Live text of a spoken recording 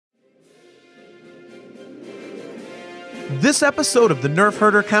This episode of the Nerf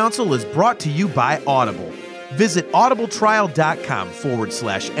Herder Council is brought to you by Audible. Visit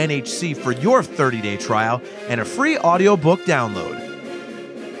audibletrial.com/NHC for your 30-day trial and a free audiobook download.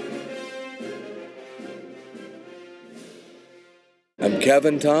 I'm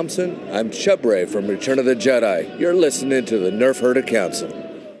Kevin Thompson. I'm Chubray from Return of the Jedi. You're listening to the Nerf Herder Council.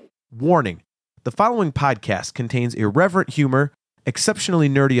 Warning: the following podcast contains irreverent humor, exceptionally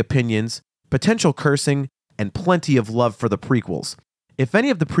nerdy opinions, potential cursing, and plenty of love for the prequels. If any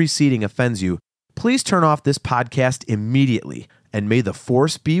of the preceding offends you, please turn off this podcast immediately, and may the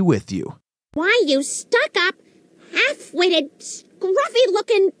Force be with you. Why, you stuck-up, half-witted,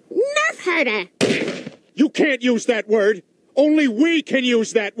 scruffy-looking nerf herder! You can't use that word! Only we can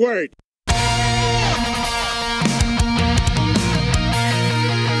use that word!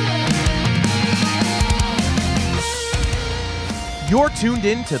 You're tuned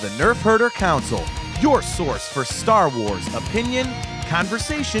in to the Nerf Herder Council, your source for Star Wars opinion,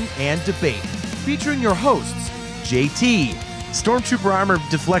 conversation, and debate. Featuring your hosts, JT. Stormtrooper armor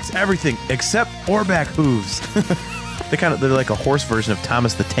deflects everything except Orback hooves. They're like a horse version of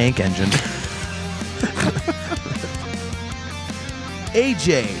Thomas the Tank Engine.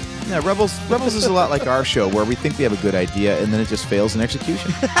 AJ. Yeah, Rebels is a lot like our show, where we think we have a good idea and then it just fails in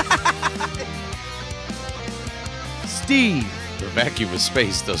execution. Steve. The vacuum of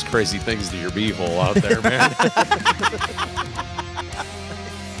space does crazy things to your beehole out there, man.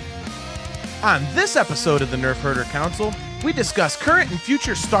 On this episode of the Nerf Herder Council, we discuss current and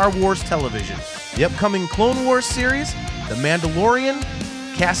future Star Wars television, the upcoming Clone Wars series, The Mandalorian,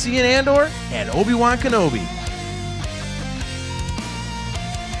 Cassian Andor, and Obi-Wan Kenobi.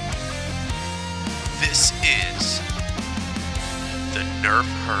 This is the Nerf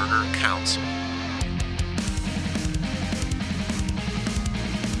Herder Council.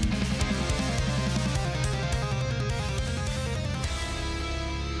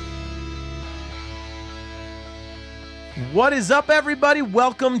 What is up, everybody?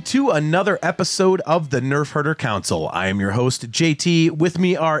 Welcome to another episode of the Nerf Herder Council. I am your host, JT. With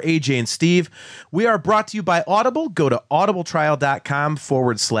me are AJ and Steve. We are brought to you by Audible. Go to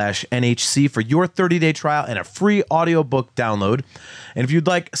audibletrial.com/NHC for your 30-day trial and a free audiobook download. And if you'd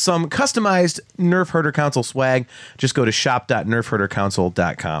like some customized Nerf Herder Council swag, just go to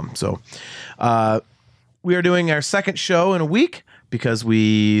shop.nerfherdercouncil.com. So we are doing our second show in a week because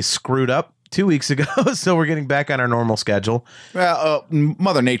we screwed up 2 weeks ago, so we're getting back on our normal schedule. Well,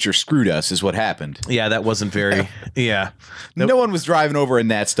 Mother Nature screwed us is what happened. Yeah, that wasn't very... yeah. No one was driving over in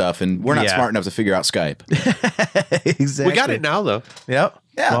that stuff, and we're not smart enough to figure out Skype. Exactly. We got it now, though. Yep.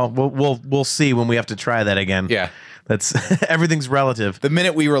 Yeah. Well, we'll see when we have to try that again. Yeah. That's everything's relative. The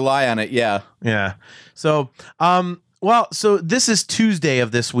minute we rely on it, yeah. Yeah. So, so this is Tuesday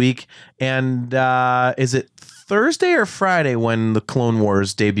of this week, and is it Thursday or Friday when the Clone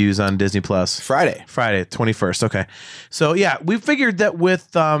Wars debuts on Disney Plus? Friday, 21st. Okay. So yeah, we figured that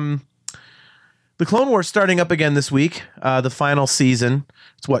with the Clone Wars starting up again this week, the final season,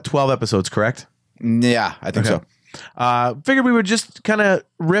 it's 12 episodes, correct? Yeah, I think so. Figured we would just kind of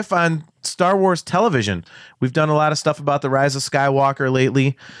riff on Star Wars television. We've done a lot of stuff about the Rise of Skywalker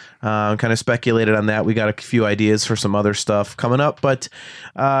lately. Kind of speculated on that. We got a few ideas for some other stuff coming up, but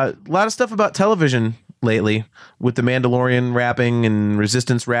a lot of stuff about television lately with the Mandalorian wrapping and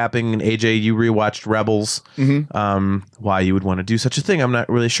Resistance wrapping. And AJ, you rewatched Rebels. Mm-hmm. Why you would want to do such a thing, I'm not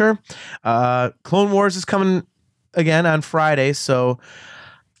really sure. Clone Wars is coming again on Friday, so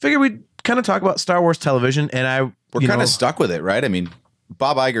figured we'd kind of talk about Star Wars television. And we're kind of stuck with it, right? I mean,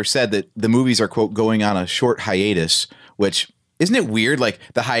 Bob Iger said that the movies are, quote, going on a short hiatus, which, isn't it weird? Like,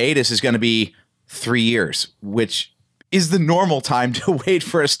 the hiatus is going to be 3 years, which is the normal time to wait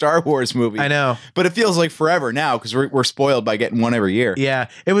for a Star Wars movie. I know. But it feels like forever now because we're spoiled by getting one every year. Yeah.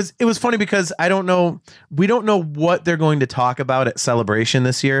 It was funny because we don't know what they're going to talk about at Celebration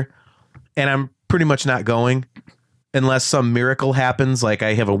this year. And I'm pretty much not going unless some miracle happens, like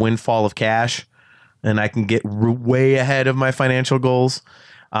I have a windfall of cash and I can get way ahead of my financial goals.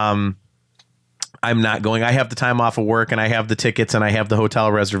 I'm not going. I have the time off of work and I have the tickets and I have the hotel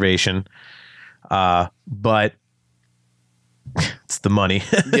reservation. But it's the money.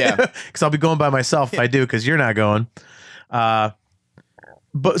 Yeah. Because I'll be going by myself if I do, because you're not going. But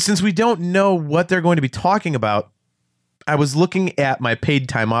since we don't know what they're going to be talking about, I was looking at my paid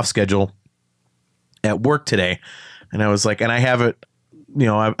time off schedule at work today. And I was like, and I have it,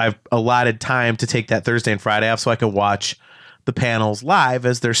 I've allotted time to take that Thursday and Friday off so I can watch the panels live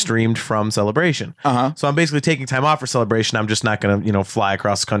as they're streamed from Celebration. So I'm basically taking time off for Celebration. I'm just not going to, fly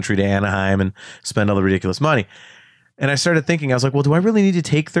across the country to Anaheim and spend all the ridiculous money. And I started thinking, I was like, well, do I really need to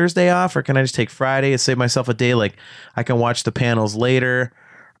take Thursday off, or can I just take Friday and save myself a day? Like, I can watch the panels later.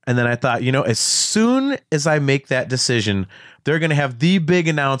 And then I thought, as soon as I make that decision, they're going to have the big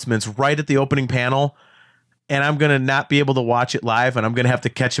announcements right at the opening panel. And I'm going to not be able to watch it live, and I'm going to have to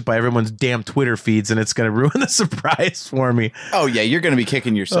catch it by everyone's damn Twitter feeds, and it's going to ruin the surprise for me. Oh, yeah, you're going to be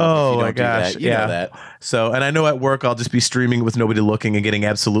kicking yourself if you don't do that. You know that. So, and I know at work I'll just be streaming with nobody looking and getting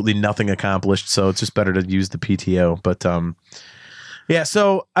absolutely nothing accomplished, so it's just better to use the PTO. But yeah,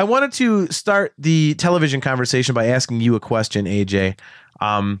 so I wanted to start the television conversation by asking you a question, AJ.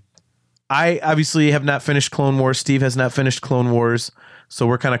 I obviously have not finished Clone Wars. Steve has not finished Clone Wars, so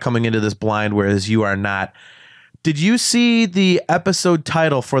we're kind of coming into this blind, whereas you are not. Did you see the episode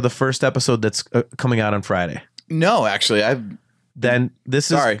title for the first episode that's coming out on Friday? No, actually, Then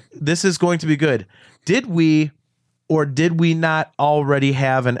this is going to be good. Did we or did we not already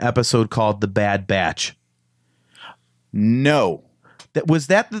have an episode called The Bad Batch? No. Was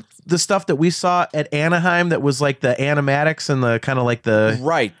that the stuff that we saw at Anaheim that was like the animatics and the kind of like the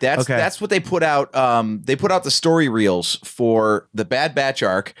right? That's what they put out. They put out the story reels for the Bad Batch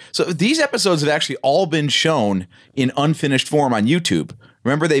arc. So these episodes have actually all been shown in unfinished form on YouTube.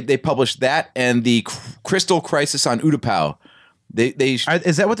 Remember, they published that and the Crystal Crisis on Utapau.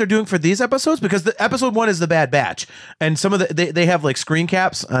 Is that what they're doing for these episodes? Because the episode 1 is the Bad Batch, and some of they have like screen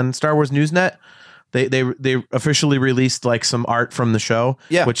caps on Star Wars Newsnet. They officially released like some art from the show,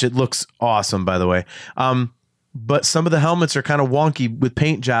 which it looks awesome, by the way. But some of the helmets are kind of wonky with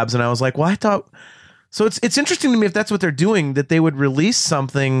paint jobs, and I was like, well, I thought so. It's interesting to me if that's what they're doing, that they would release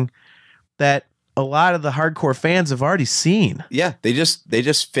something that a lot of the hardcore fans have already seen. Yeah, they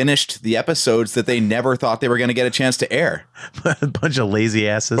just finished the episodes that they never thought they were going to get a chance to air. A bunch of lazy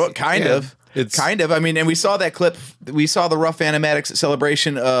asses. Well, kind of. It's kind of. I mean, and we saw that clip. We saw the rough animatics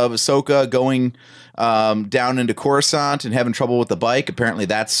celebration of Ahsoka going down into Coruscant and having trouble with the bike. Apparently,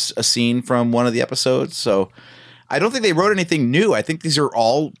 that's a scene from one of the episodes. So I don't think they wrote anything new. I think these are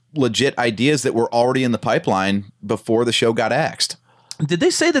all legit ideas that were already in the pipeline before the show got axed. Did they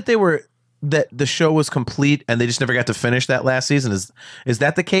say that that the show was complete and they just never got to finish that last season? Is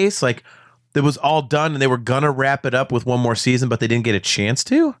that the case? Like, it was all done and they were gonna wrap it up with one more season, but they didn't get a chance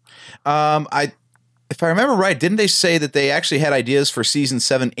to? If I remember right, didn't they say that they actually had ideas for season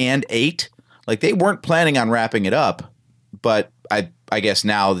 7 and 8? Like, they weren't planning on wrapping it up, but I guess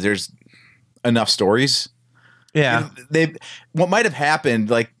now there's enough stories. Yeah. What might have happened,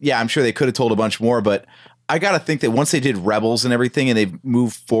 like, yeah, I'm sure they could have told a bunch more, but I got to think that once they did Rebels and everything and they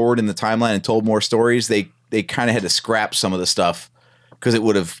moved forward in the timeline and told more stories, they kind of had to scrap some of the stuff because it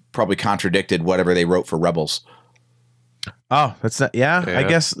would have probably contradicted whatever they wrote for Rebels. Oh, that's not, yeah. I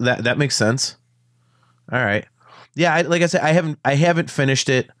guess that makes sense. All right. Yeah, like I said, I haven't finished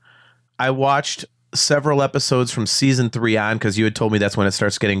it. I watched several episodes from season 3 on because you had told me that's when it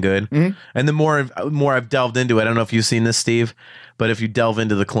starts getting good. Mm-hmm. And the more I've delved into it, I don't know if you've seen this, Steve, but if you delve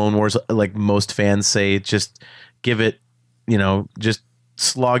into the Clone Wars, like most fans say, just give it, just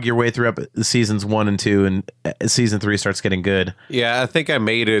slog your way through seasons 1 and 2, and season 3 starts getting good. Yeah, I think I've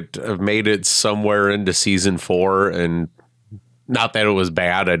made it somewhere into season 4, and not that it was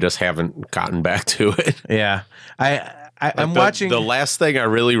bad, I just haven't gotten back to it. Yeah. I'm watching. The last thing I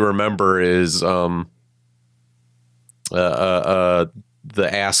really remember is the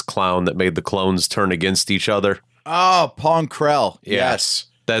ass clown that made the clones turn against each other. Oh, Pong Krell. Yeah. Yes.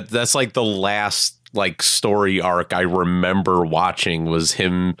 That's like the last like story arc I remember watching, was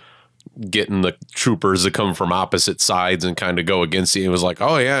him getting the troopers to come from opposite sides and kind of go against you. It was like,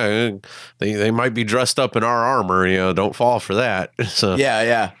 oh yeah, they might be dressed up in our armor, don't fall for that. So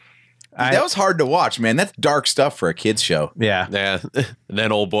yeah. That was hard to watch, man. That's dark stuff for a kids show. Yeah. And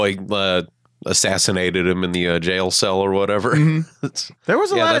then old boy assassinated him in the jail cell or whatever. Mm-hmm. There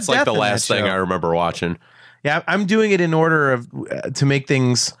was a lot of that's like death the in last that thing show. I remember watching. Yeah, I'm doing it in order of to make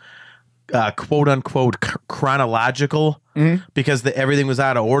things quote unquote chronological, because everything was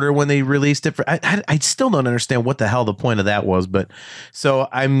out of order when they released it. I still don't understand what the hell the point of that was, but so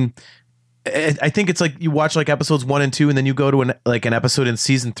I think it's like you watch like episodes 1 and 2, and then you go to an episode in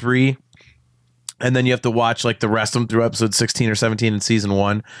season 3, and then you have to watch like the rest of them through episode 16 or 17 in season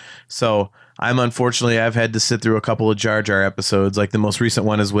 1. So I've had to sit through a couple of Jar Jar episodes. Like the most recent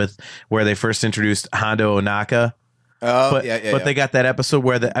one is with where they first introduced Hondo Ohnaka. Oh, but they got that episode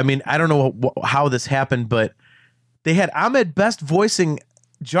where I don't know how this happened, but they had Ahmed Best voicing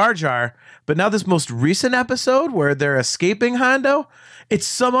Jar Jar, but now this most recent episode where they're escaping Hondo, it's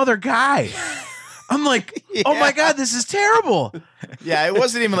some other guy. I'm like, oh my God, this is terrible. Yeah, it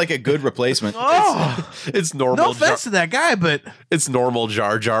wasn't even like a good replacement. Oh, It's normal. no offense to that guy, but It's normal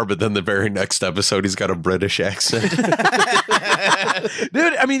Jar Jar, but then the very next episode, he's got a British accent.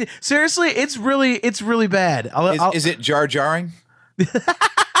 dude, I mean, seriously, it's really bad. Is it Jar Jarring?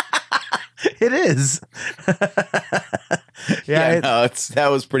 It is. Yeah, no, that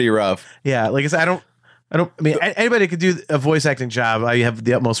was pretty rough. Yeah, like I said, I mean, anybody could do a voice acting job. I have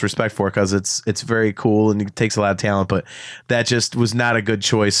the utmost respect for, because it's very cool and it takes a lot of talent. But that just was not a good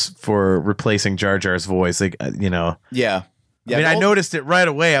choice for replacing Jar Jar's voice. Like, Yeah. I mean, I noticed it right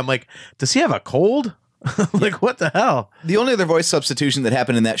away. I'm like, does he have a cold? Like, what the hell? The only other voice substitution that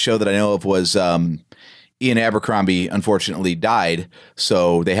happened in that show that I know of was Ian Abercrombie unfortunately died,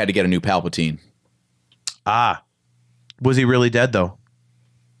 so they had to get a new Palpatine. Ah, was he really dead though?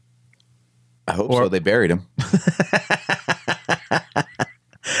 I hope so. They buried him.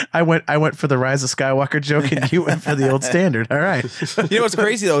 I went for the Rise of Skywalker joke, and you went for the old standard. All right. You know what's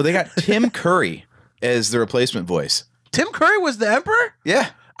crazy though? They got Tim Curry as the replacement voice. Tim Curry was the Emperor? Yeah.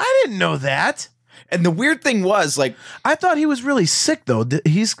 I didn't know that. And the weird thing was, like, I thought he was really sick though.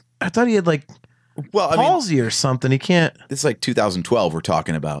 I thought he had like palsy or something. He can't. This is like 2012 we're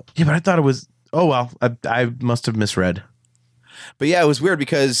talking about. Yeah, but I thought it was. Oh well, I must have misread. But yeah, it was weird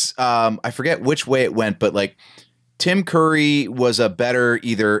because I forget which way it went, but like Tim Curry was a better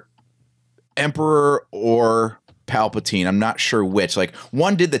either Emperor or Palpatine. I'm not sure which. Like,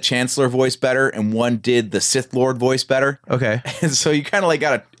 one did the Chancellor voice better and one did the Sith Lord voice better. Okay. And so you kind of like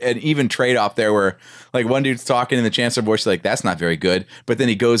got an even trade-off there where like one dude's talking in the Chancellor voice, like, that's not very good. But then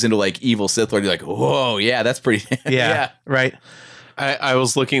he goes into like evil Sith Lord. You're like, whoa, yeah, that's pretty. Yeah, right. I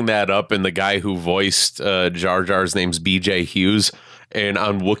was looking that up, and the guy who voiced Jar Jar's name's BJ Hughes. And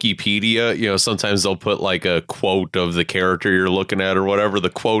on Wikipedia, sometimes they'll put like a quote of the character you're looking at or whatever. The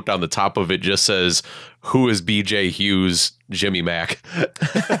quote on the top of it just says, "Who is BJ Hughes? Jimmy Mack."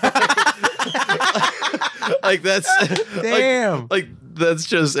 Like that's damn. Like that's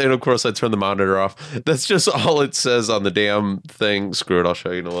just, and of course I turn the monitor off. That's just all it says on the damn thing. Screw it, I'll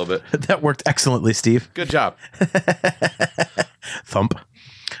show you in a little bit. That worked excellently, Steve. Good job. Thump.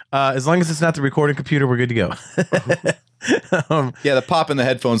 As long as it's not the recording computer, we're good to go. Yeah, the pop in the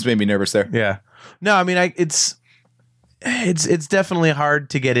headphones made me nervous there. Yeah. No, I mean, it's definitely hard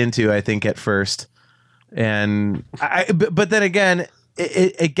to get into, I think, at first. And but then again,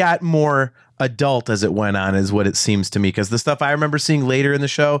 it got more adult as it went on, is what it seems to me. Because the stuff I remember seeing later in the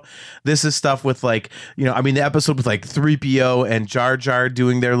show, this is stuff with like, I mean, the episode with like 3PO and Jar Jar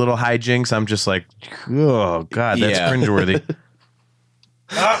doing their little hijinks. I'm just like, oh God, that's cringeworthy.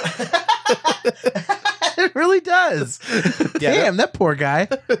 It really does. Damn, that poor guy.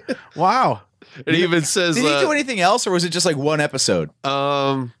 Wow. It even says, did he do anything else, or was it just like one episode?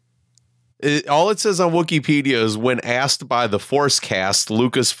 All it says on Wikipedia is, when asked by the Force Cast,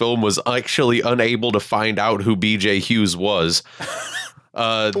 Lucasfilm was actually unable to find out who BJ Hughes was.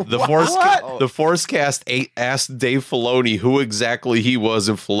 The Force Cast asked Dave Filoni who exactly he was,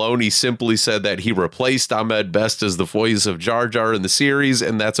 and Filoni simply said that he replaced Ahmed Best as the voice of Jar Jar in the series,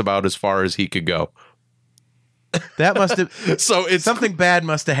 and that's about as far as he could go. That must have so it's something bad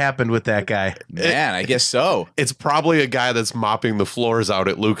must have happened with that guy. Man, I guess so. It's probably a guy that's mopping the floors out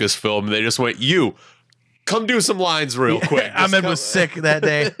at Lucasfilm, and they just went, "You come do some lines real quick." Ahmed was sick that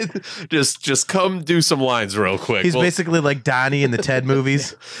day. just come do some lines real quick. He's basically like Donnie in the Ted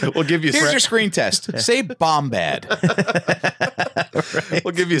movies. We'll give you Here's your screen test. Say Bombad. Right.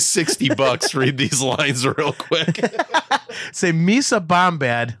 We'll give you $60. Read these lines real quick. Say Misa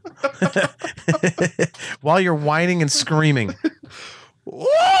Bombad while you're whining and screaming.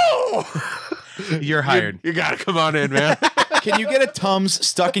 Whoa! You're hired. You gotta come on in, man. Can you get a Tums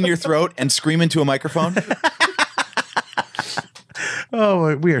stuck in your throat and scream into a microphone?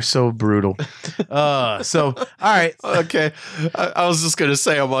 Oh, we are so brutal. All right. Okay. I was just gonna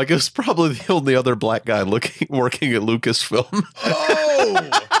say, I'm like, it's probably the only other black guy working at Lucasfilm. Oh,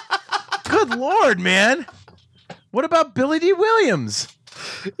 Good Lord, man. What about Billy D. Williams?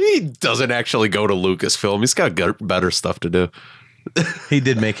 He doesn't actually go to Lucasfilm. He's got better stuff to do. He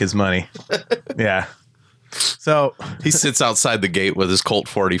did make his money. Yeah. So he sits outside the gate with his Colt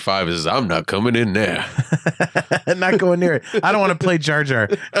 45 and says, "I'm not coming in there." Not going near it. I don't want to play Jar Jar.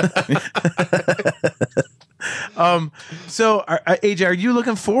 So AJ, are you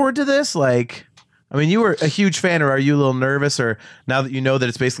looking forward to this? Like, I mean, you were a huge fan, or are you a little nervous? Or now that you know that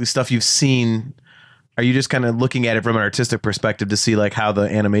it's basically stuff you've seen, are you just kind of looking at it from an artistic perspective to see like how the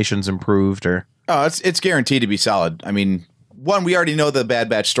animation's improved? Or it's guaranteed to be solid. I mean, one, we already know the Bad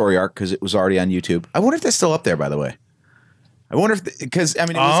Batch story arc because it was already on YouTube. I wonder if that's still up there, by the way. I wonder if because I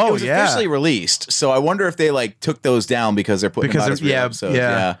mean Oh, it was yeah. officially released, so I wonder if they like took those down because they're putting them out as real episodes.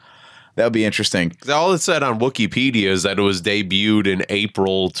 Yeah, that would be interesting. All it said on Wikipedia is that it was debuted in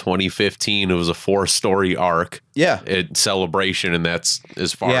April 2015. It was a 4-story arc. Yeah, Celebration, and that's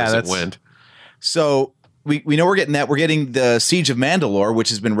as far as it went. So we know we're getting that. We're getting the Siege of Mandalore, which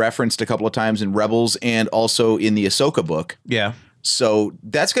has been referenced a couple of times in Rebels and also in the Ahsoka book. Yeah. So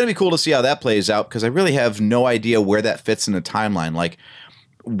that's going to be cool to see how that plays out, because I really have no idea where that fits in the timeline. Like,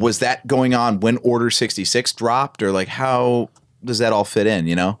 was that going on when Order 66 dropped, or like how does that all fit in,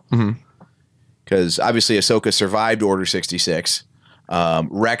 you know? Because obviously Ahsoka survived Order 66.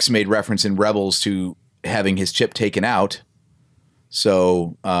 Rex made reference in Rebels to having his chip taken out.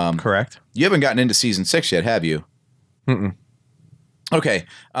 So correct. You haven't gotten into season 6 yet, have you? Okay.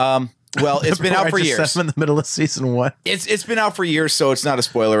 Well, it's been out for years. I'm in the middle of season 1. It's been out for years, so it's not a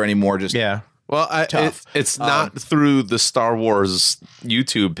spoiler anymore. Just Well, it's not through the Star Wars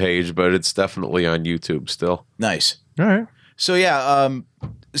YouTube page, but it's definitely on YouTube still. Nice. All right. So yeah,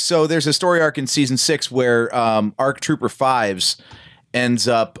 so there's a story arc in season 6 where ARC Trooper 5s ends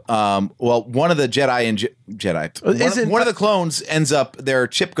up one of the one of the clones ends up, their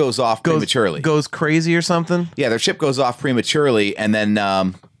chip goes off prematurely. Goes crazy or something? Yeah, their chip goes off prematurely, and then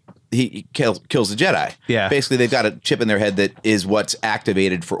he kills the Jedi. Yeah. Basically, they've got a chip in their head that is what's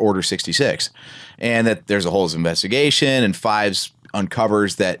activated for Order 66. And that there's a whole investigation, and Fives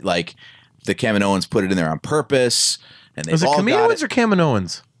uncovers that, like, the Kaminoans put it in there on purpose. And they've Was it all got Kaminoans it. or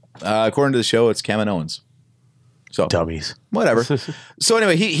Kaminoans? According to the show, it's Kaminoans. So dummies. Whatever. So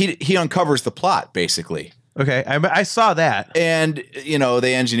anyway, he uncovers the plot, basically. Okay, I saw that. And, you know,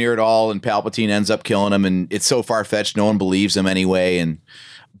 they engineer it all, and Palpatine ends up killing him, and it's so far-fetched, no one believes him anyway,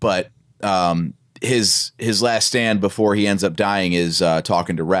 but his last stand before he ends up dying is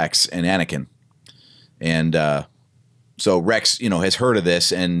talking to Rex and Anakin. And so Rex, you know, has heard of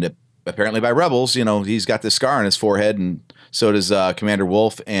this, and apparently by Rebels, you know, he's got this scar on his forehead, and so does Commander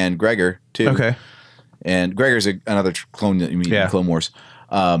Wolf and Gregor, too. Okay. And Gregor's another clone that you meet in Clone Wars.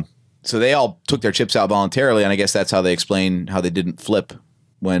 So they all took their chips out voluntarily, and I guess that's how they explain how they didn't flip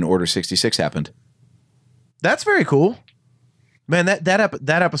when Order 66 happened. That's very cool. Man, that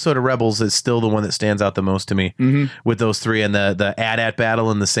episode of Rebels is still the one that stands out the most to me, with those three and the AT-AT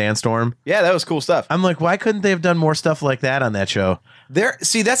battle in the sandstorm. Yeah, that was cool stuff. I'm like, why couldn't they have done more stuff like that on that show?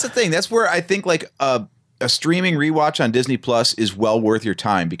 See, that's the thing. That's where I think like a streaming rewatch on Disney Plus is well worth your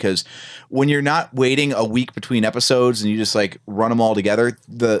time, because when you're not waiting a week between episodes and you just like run them all together,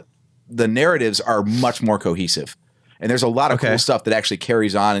 the narratives are much more cohesive. And there's a lot of cool stuff that actually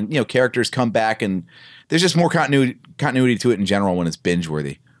carries on, and, you know, characters come back, and there's just more continuity to it in general when it's binge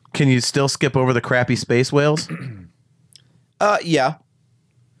worthy. Can you still skip over the crappy space whales? Yeah.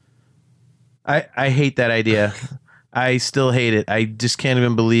 I hate that idea. I still hate it. I just can't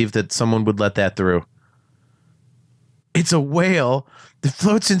even believe that someone would let that through. It's a whale that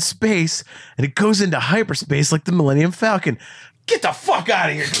floats in space, and it goes into hyperspace like the Millennium Falcon. Get the fuck out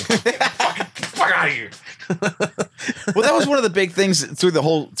of here! Get the fuck out of here! Well, that was one of the big things through the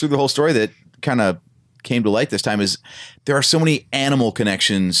whole story that kind of came to light this time, is there are so many animal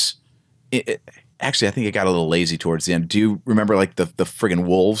connections. Actually, I think it got a little lazy towards the end. Do you remember like the friggin'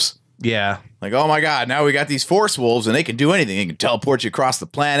 wolves? Yeah. Like, oh my God, now we got these force wolves, and they can do anything. They can teleport you across the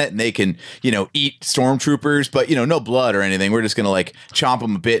planet, and they can, you know, eat stormtroopers, but, you know, no blood or anything. We're just going to like chomp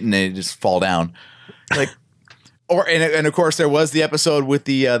them a bit and they just fall down. Like, and of course there was the episode with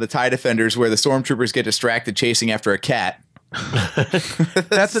the TIE Defenders where the stormtroopers get distracted chasing after a cat.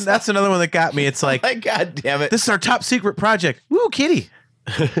 That's another one that got me. It's like, my God damn it. This is our top secret project. Woo, kitty.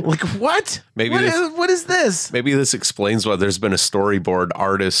 Like, what? What is this? Maybe this explains why there's been a storyboard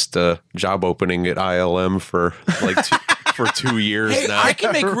artist job opening at ILM for like for 2 years now. I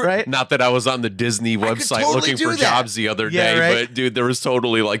can make right. Not that I was on the Disney website totally looking for jobs the other day, right. but dude, there was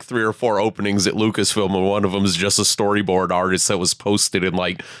totally like 3 or 4 openings at Lucasfilm, and one of them is just a storyboard artist that was posted in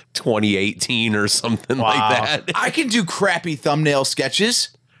like 2018 or something like that. I can do crappy thumbnail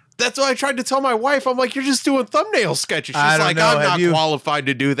sketches. That's what I tried to tell my wife. I'm like, you're just doing thumbnail sketches. She's like, know. I'm not qualified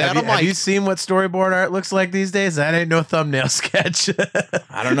to do that. Have you seen what storyboard art looks like these days? That ain't no thumbnail sketch.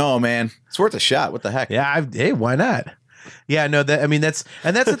 I don't know, man. It's worth a shot. What the heck? Yeah, hey, why not? Yeah, no, that's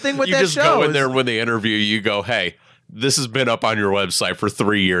the thing with you that just show. Go in there when they interview you, go, hey, this has been up on your website for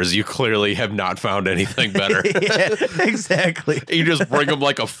 3 years. You clearly have not found anything better. Yeah, exactly. You just bring them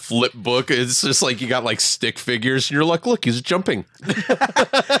like a flip book. It's just like you got like stick figures, and you're like, look, he's jumping.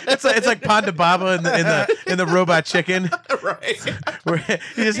 It's like Ponda Baba in the Robot Chicken, Right. where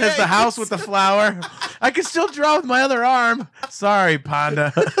he just has the house with the flower. I can still draw with my other arm. Sorry,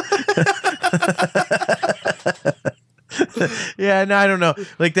 Ponda. Yeah, no, I don't know.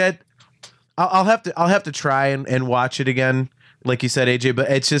 Like that, I'll have to try and watch it again. Like you said, AJ, but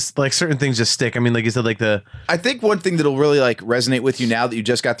it's just like certain things just stick. I mean, like you said, like I think one thing that'll really like resonate with you now that you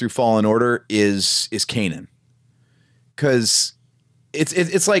just got through Fallen Order is Kanan, because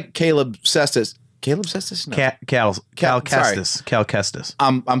it's like Caleb Cestus. Caleb Cestus? No. Cal Kestis. Cal Kestis.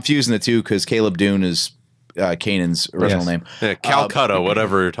 I'm fusing the two because Caleb Dune is Kanan's original name. Yeah, Calcutta,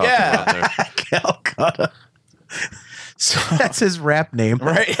 whatever you're talking about there. Calcutta. So that's his rap name,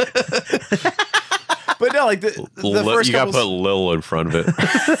 right? But no, like the first you got to put Lil in front of it.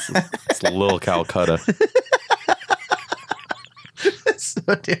 It's Lil Calcutta. So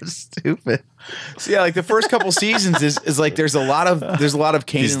damn stupid. So yeah, like the first couple seasons is like there's a lot of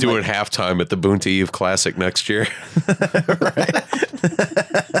Kanan. He's doing halftime at the Boonta Eve Classic next year. Right.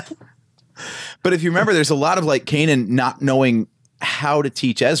 But if you remember, there's a lot of like Kanan not knowing how to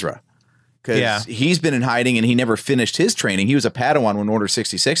teach Ezra. Because he's been in hiding and he never finished his training. He was a Padawan when Order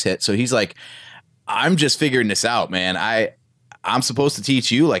 66 hit. So he's like, I'm just figuring this out, man. I'm supposed to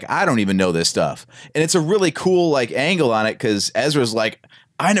teach you. Like, I don't even know this stuff. And it's a really cool like angle on it because Ezra's like,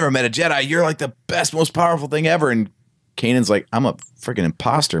 I never met a Jedi. You're like the best, most powerful thing ever. And Kanan's like, I'm a freaking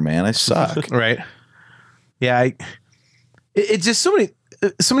imposter, man. I suck. Right. Yeah. It's just so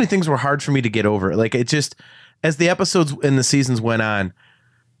many things were hard for me to get over. Like it just, as the episodes and the seasons went on,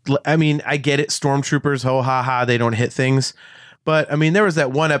 I mean, I get it. Stormtroopers, ho ha ha, they don't hit things. But I mean, there was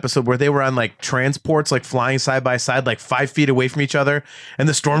that one episode where they were on like transports, like flying side by side, like 5 feet away from each other, and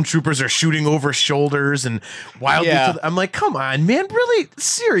the stormtroopers are shooting over shoulders and wildly. Yeah. I'm like, come on, man, really,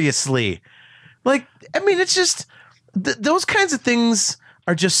 seriously? Like, I mean, it's just those kinds of things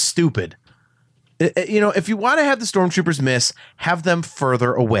are just stupid. You know, if you want to have the stormtroopers miss, have them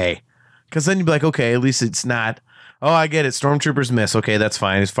further away, because then you'd be like, okay, at least it's not. Oh, I get it. Stormtroopers miss. Okay, that's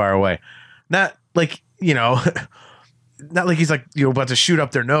fine. It's far away. Not like, you know, not like he's like, you know, about to shoot up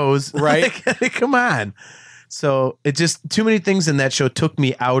their nose. Right. Like, come on. So it just, too many things in that show took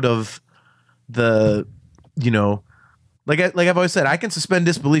me out of the, you know, like I've always said, I can suspend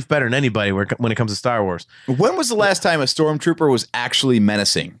disbelief better than anybody when it comes to Star Wars. When was the last time a stormtrooper was actually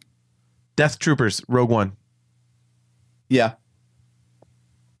menacing? Death Troopers, Rogue One. Yeah.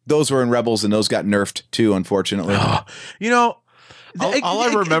 Those were in Rebels, and those got nerfed too, unfortunately. You know, all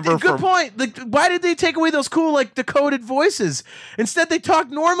I remember good point. Like, why did they take away those cool, like, decoded voices? Instead, they talk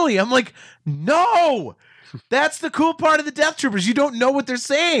normally. I'm like, no, that's the cool part of the Death Troopers. You don't know what they're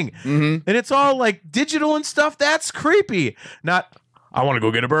saying, and it's all like digital and stuff. That's creepy. Not, I want to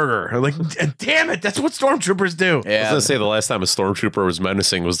go get a burger. Like, damn it, that's what stormtroopers do. I was gonna say the last time a stormtrooper was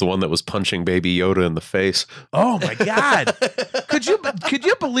menacing was the one that was punching Baby Yoda in the face. Oh my god, could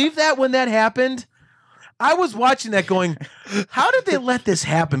you believe that when that happened? I was watching that going, how did they let this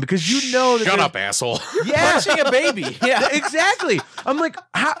happen? Because you know that Shut up, asshole. Yeah, Punching a baby. Yeah, exactly. I'm like,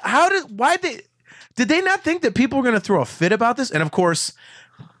 did they not think that people were going to throw a fit about this? And of course,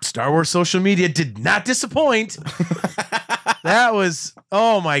 Star Wars social media did not disappoint. That was,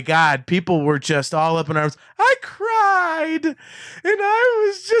 oh my God. People were just all up in arms. I cried and I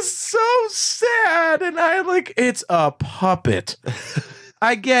was just so sad. And it's a puppet.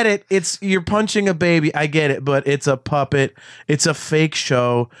 I get it. You're punching a baby. I get it, but it's a puppet. It's a fake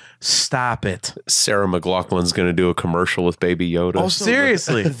show. Stop it. Sarah McLachlan's going to do a commercial with Baby Yoda. Also,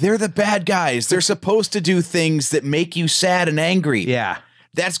 seriously. They're the bad guys. They're supposed to do things that make you sad and angry. Yeah.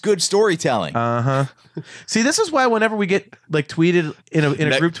 That's good storytelling. See, this is why whenever we get like tweeted in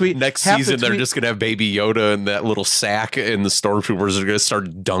a group tweet, next season they're just gonna have Baby Yoda in that little sack, and the stormtroopers are gonna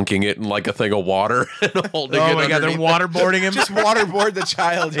start dunking it in like a thing of water and holding it. Oh my God, they're waterboarding him. Just waterboard the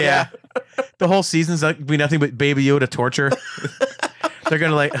child. Yeah. The whole season's like be nothing but Baby Yoda torture. They're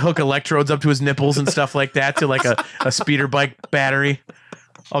gonna like hook electrodes up to his nipples and stuff like that to like a speeder bike battery.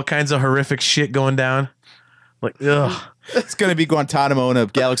 All kinds of horrific shit going down. Like, ugh. It's going to be Guantanamo in a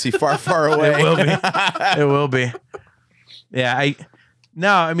galaxy far, far away. It will be. It will be. Yeah,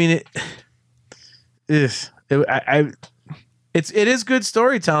 I mean, it is good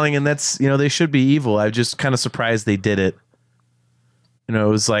storytelling, and that's, you know, they should be evil. I'm just kind of surprised they did it. You know,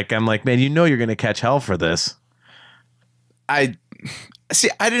 it was like, I'm like, man, you know, you're going to catch hell for this. I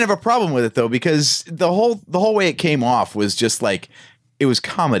didn't have a problem with it though, because the whole way it came off was just like, it was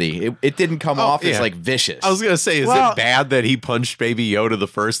comedy. It didn't come off as like vicious. I was gonna say, is it bad that he punched Baby Yoda the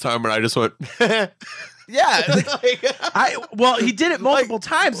first time, and I just went, yeah. He did it multiple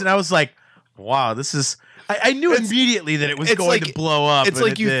times, and I was like, wow, this is. I knew immediately that it was going to blow up. It's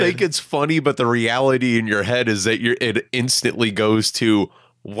like you think it's funny, but the reality in your head is that it instantly goes to,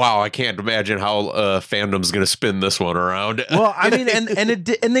 wow, I can't imagine how fandom's going to spin this one around. Well, I mean,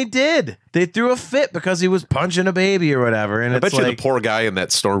 and they did. They threw a fit because he was punching a baby or whatever. And I it's bet you like, the poor guy in that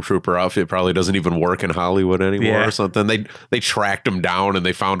stormtrooper outfit probably doesn't even work in Hollywood anymore or something. They tracked him down and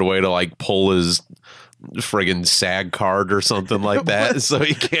they found a way to like pull his friggin' SAG card or something like that, so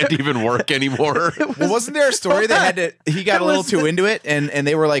he can't even work anymore. Wasn't there a story that he got a little too into it, and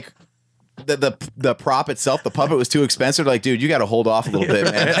they were like, the prop itself, the puppet was too expensive. Like, dude, you got to hold off a little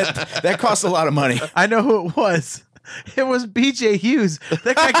bit, man. That costs a lot of money. I know who it was. It was BJ Hughes.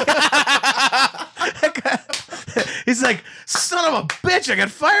 That guy, he's like, son of a bitch, I got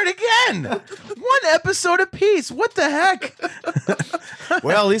fired again. One episode apiece. What the heck?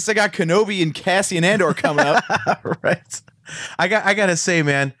 Well, at least I got Kenobi and Cassian Andor coming up. Right. I gotta say,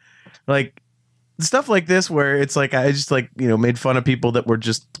 man, like stuff like this where it's like I just like, you know, made fun of people that were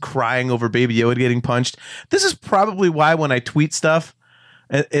just crying over Baby Yoda getting punched. This is probably why when I tweet stuff,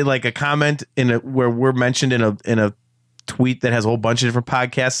 like a comment where we're mentioned in a tweet that has a whole bunch of different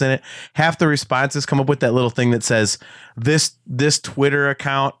podcasts in it, half the responses come up with that little thing that says this Twitter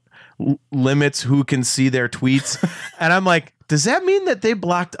account limits who can see their tweets. And I'm like, does that mean that they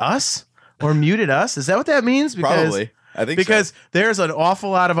blocked us or muted us? Is that what that means? Because, probably. I think because there's an awful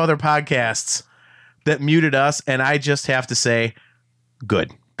lot of other podcasts that muted us, and I just have to say,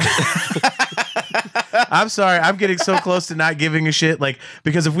 good. I'm sorry. I'm getting so close to not giving a shit. Like,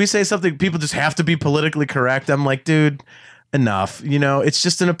 because if we say something, people just have to be politically correct. I'm like, dude, enough. You know, it's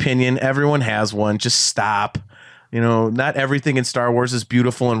just an opinion. Everyone has one. Just stop. You know, not everything in Star Wars is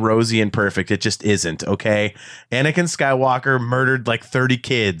beautiful and rosy and perfect. It just isn't, okay? Anakin Skywalker murdered like 30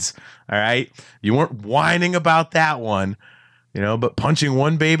 kids, all right? You weren't whining about that one, you know, but punching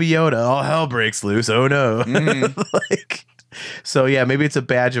one Baby Yoda, all hell breaks loose. Oh, no. Like, so, yeah, maybe it's a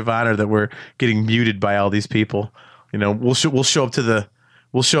badge of honor that we're getting muted by all these people. You know, we'll show up to the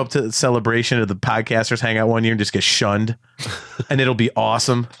celebration of the Podcasters Hangout one year and just get shunned, and it'll be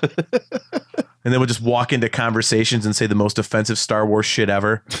awesome. And then we'll just walk into conversations and say the most offensive Star Wars shit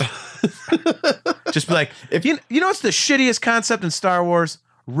ever. Just be like, if you know what's the shittiest concept in Star Wars?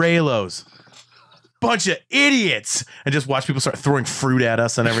 Raylos. Bunch of idiots. And just watch people start throwing fruit at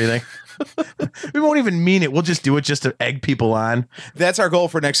us and everything. We won't even mean it. We'll just do it just to egg people on. That's our goal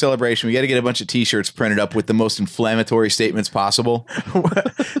for next celebration. We got to get a bunch of T-shirts printed up with the most inflammatory statements possible.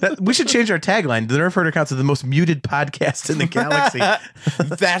 We should change our tagline. The Nerf Herder counts as the most muted podcast in the galaxy.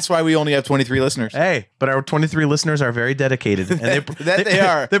 That's why we only have 23 listeners. Hey, but our 23 listeners are very dedicated, and they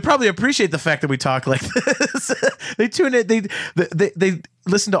are. They probably appreciate the fact that we talk like this. They tune in. They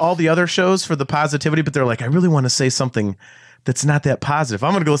listen to all the other shows for the positivity, but they're like, I really want to say something that's not that positive.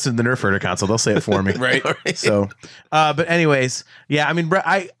 I'm going to go listen to the Nerf Herder Council. They'll say it for me. Right. So, but anyways, yeah, I mean,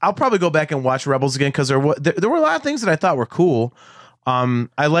 I'll probably go back and watch Rebels again because there were a lot of things that I thought were cool.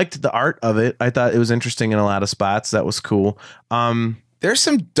 I liked the art of it. I thought it was interesting in a lot of spots. That was cool. There's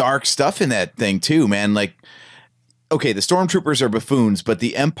some dark stuff in that thing too, man. Like, okay, the stormtroopers are buffoons, but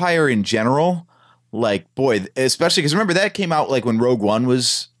the Empire in general, like, boy, especially because remember that came out like when Rogue One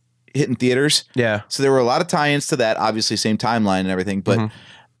was hitting theaters. Yeah. So there were a lot of tie-ins to that, obviously same timeline and everything, but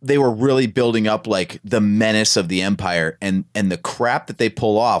they were really building up like the menace of the Empire and the crap that they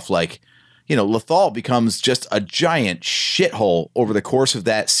pull off. Like, you know, Lothal becomes just a giant shithole over the course of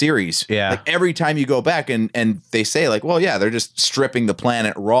that series. Yeah. Like every time you go back and they say like, well, yeah, they're just stripping the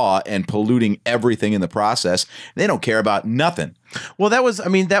planet raw and polluting everything in the process. They don't care about nothing. Well, that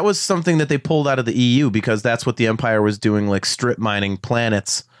was something that they pulled out of the EU because that's what the Empire was doing, like strip mining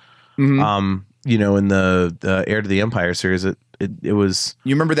planets. You know, in the Heir to the Empire series, it was.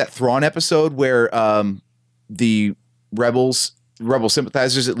 You remember that Thrawn episode where the rebel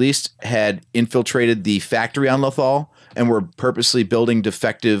sympathizers at least had infiltrated the factory on Lothal and were purposely building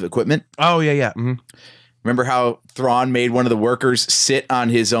defective equipment? Oh yeah. Remember how Thrawn made one of the workers sit on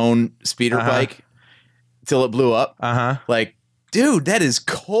his own speeder bike till it blew up? Like, dude, that is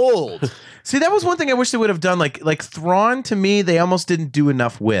cold. See, that was one thing I wish they would have done. Like Thrawn, to me, they almost didn't do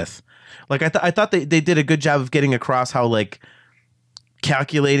enough with. Like I thought they did a good job of getting across how like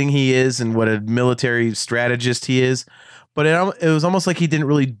calculating he is and what a military strategist he is, but it was almost like he didn't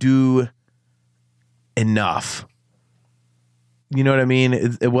really do enough. You know what I mean?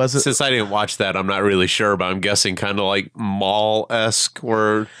 It wasn't. Since I didn't watch that, I'm not really sure, but I'm guessing kind of like Maul-esque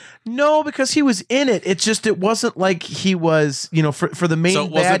where. No, because he was in it. It wasn't like he was, you know, for the main. So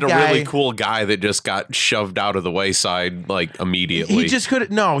it wasn't bad guy, a really cool guy that just got shoved out of the wayside like immediately. He just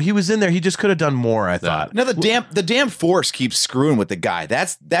could. No, he was in there. He just could have done more. I thought. No, the damn Force keeps screwing with the guy.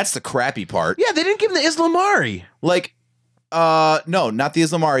 That's the crappy part. Yeah, they didn't give him the Islamari. Like, no, not the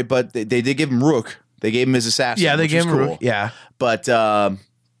Islamari, but they did give him Rook. They gave him his assassin. Yeah, they gave him cool. Rook. Yeah, but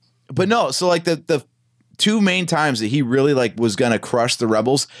But no, so like the two main times that he really like was gonna crush the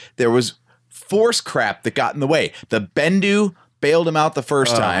rebels, there was force crap that got in the way. The Bendu bailed him out the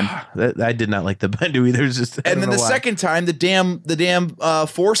first time. I did not like the Bendu either. And then the second time, the damn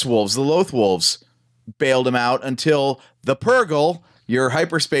Force Wolves, the Loth Wolves, bailed him out until the Purgle, your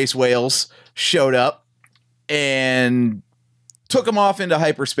hyperspace whales, showed up and took him off into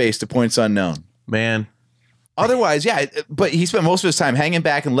hyperspace to points unknown. Man. Otherwise, yeah, but he spent most of his time hanging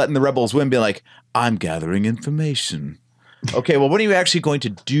back and letting the rebels win, being like, I'm gathering information. Okay, well, when are you actually going to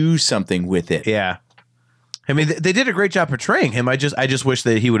do something with it? Yeah. I mean, they did a great job portraying him. I just wish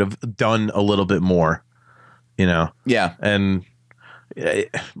that he would have done a little bit more, you know? Yeah. And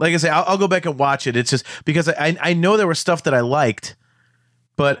like I say, I'll go back and watch it. It's just because I know there was stuff that I liked,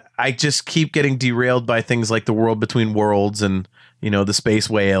 but I just keep getting derailed by things like the world between worlds and, you know, the space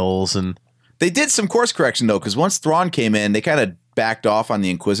whales. And they did some course correction, though, because once Thrawn came in, they kind of backed off on the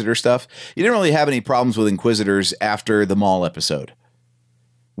Inquisitor stuff. You didn't really have any problems with Inquisitors after the Maul episode.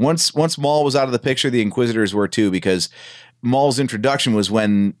 Once Maul was out of the picture, the Inquisitors were too, because Maul's introduction was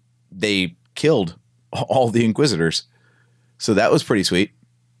when they killed all the Inquisitors. So that was pretty sweet.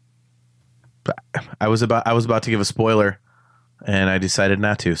 I was about to give a spoiler, and I decided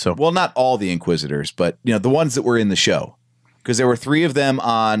not to. So, well, not all the Inquisitors, but you know, the ones that were in the show, because there were 3 of them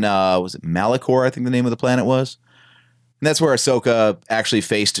on was it Malachor? I think the name of the planet was, and that's where Ahsoka actually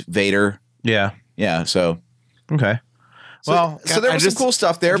faced Vader. Yeah. So okay. Well, so there was some cool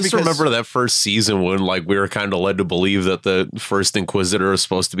stuff there. I just remember that first season when like we were kind of led to believe that the first Inquisitor is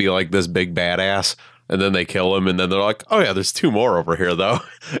supposed to be like this big badass, and then they kill him, and then they're like, "Oh yeah, there's 2 more over here, though."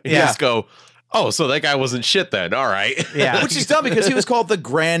 You just go, "Oh, so that guy wasn't shit then." All right, yeah. Which is dumb because he was called the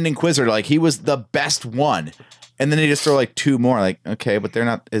Grand Inquisitor, like he was the best one, and then they just throw like 2 more, like okay, but they're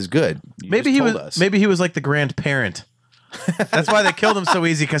not as good. Maybe he was like the grandparent. That's why they killed him so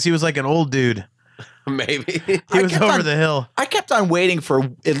easy, because he was like an old dude. Maybe he was over the hill. I kept on waiting for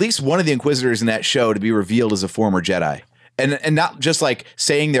at least one of the Inquisitors in that show to be revealed as a former Jedi, and not just like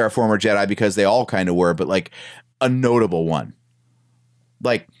saying they're a former Jedi, because they all kind of were, but like a notable one.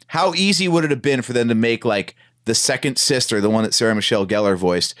 Like, how easy would it have been for them to make like the second sister, the one that Sarah Michelle Gellar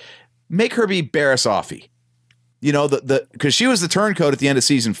voiced, make her be Barriss Offee? You know, because she was the turncoat at the end of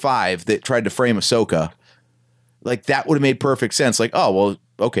season 5 that tried to frame Ahsoka. Like, that would have made perfect sense. Like, oh, well,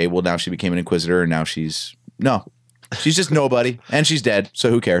 okay, well, now she became an Inquisitor, and now she's just nobody, and she's dead,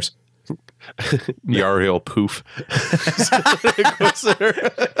 so who cares? Yariel poof.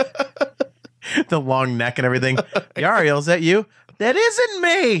 The long neck and everything. Yariel, is that you? That isn't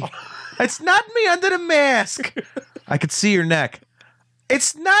me. It's not me under the mask. I could see your neck.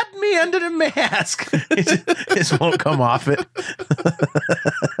 It's not me under the mask. It just won't come off it.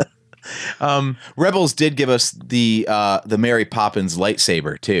 Rebels did give us the Mary Poppins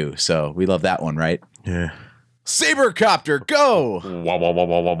lightsaber too, so we love that one, right? Yeah. Saber copter, go! I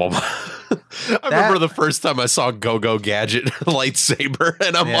remember the first time I saw Go-Go Gadget lightsaber,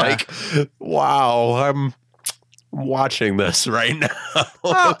 and I'm like, wow, I'm watching this right now.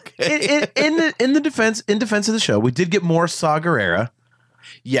 Okay. In defense of the show, we did get more Saw Gerrera.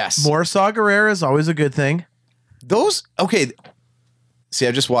 Yes. More Saw Gerrera is always a good thing. Okay. See,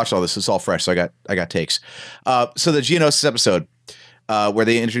 I just watched all this. It's all fresh, so I got takes. So the Geonosis episode, where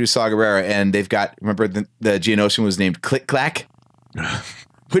they introduced Saw Gerrera, and they've got, remember the Geonosian was named Click Clack,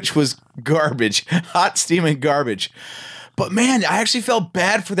 which was garbage, hot steaming garbage. But man, I actually felt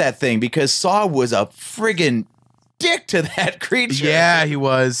bad for that thing, because Saw was a friggin' dick to that creature. Yeah, he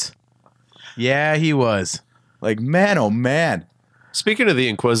was. Like, man, oh man. Speaking of the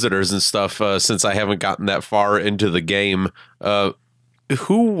Inquisitors and stuff, since I haven't gotten that far into the game,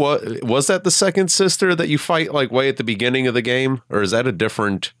 who was that the second sister that you fight like way at the beginning of the game, or is that a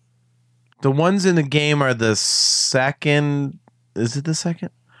different? The ones in the game are the second. Is it the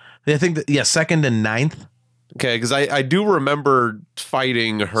second? I think second and 9th. Okay, because I do remember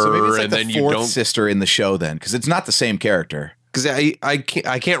fighting her, so maybe it's like and the then you fourth don't sister in the show then, because it's not the same character. Because I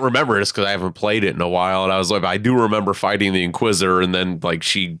can't remember this because I haven't played it in a while, and I was like, I do remember fighting the Inquisitor, and then like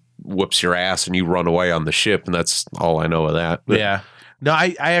she whoops your ass and you run away on the ship, and that's all I know of that. But, yeah. No,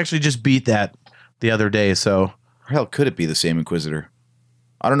 I actually just beat that the other day, so. Or hell, could it be the same Inquisitor?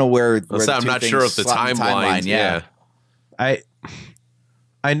 I don't know where I'm not sure of the timeline. Yeah.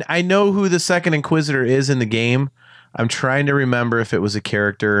 I know who the second Inquisitor is in the game. I'm trying to remember if it was a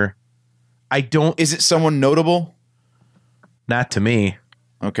character. I don't. Is it someone notable? Not to me.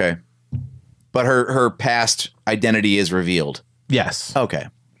 Okay. But her past identity is revealed. Yes. Okay.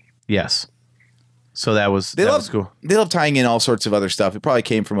 Yes. So that was cool. They love tying in all sorts of other stuff. It probably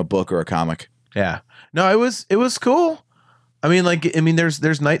came from a book or a comic. Yeah. No, it was cool. I mean,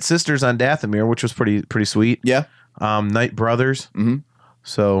 there's Night Sisters on Dathomir, which was pretty sweet. Yeah. Night Brothers. Mm-hmm.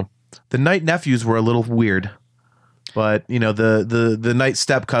 So the Night Nephews were a little weird, but you know the Night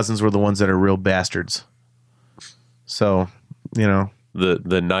Step Cousins were the ones that are real bastards. So you know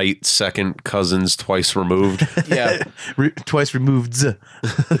the Night second cousins twice removed. Yeah. Twice removed.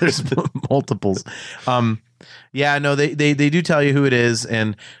 There's multiples. Yeah, no, they do tell you who it is,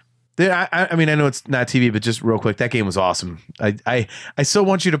 and I mean, I know it's not TV, but just real quick, that game was awesome. I still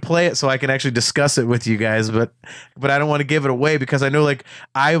want you to play it so I can actually discuss it with you guys, but I don't want to give it away because I know like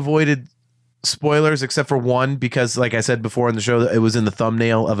I avoided spoilers except for one because, like I said before in the show, it was in the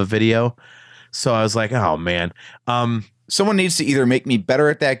thumbnail of a video, so I was like, oh man. Someone needs to either make me better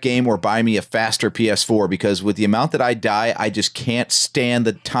at that game or buy me a faster PS4 because with the amount that I die, I just can't stand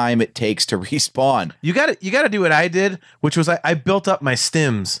the time it takes to respawn. You got to do what I did, which was I built up my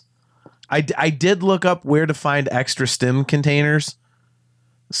stims. I did look up where to find extra stim containers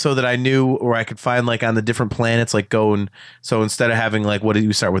so that I knew where I could find like on the different planets, like so instead of having like, what did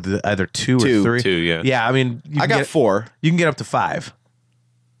you start with? Either two or three? Two, yeah. Yeah, I mean, I got 4. You can get up to 5.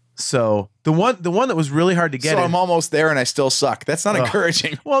 So the one that was really hard to get. So I'm almost there and I still suck. That's not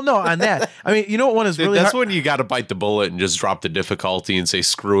encouraging. Well, no, on that. I mean, you know what one is really That's hard? when you got to bite the bullet and just drop the difficulty and say,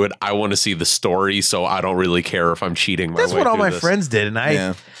 screw it. I want to see the story, so I don't really care if I'm cheating my That's way what all through my this. friends did, and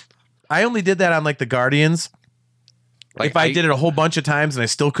I only did that on like the Guardians. Like, if I did it a whole bunch of times and I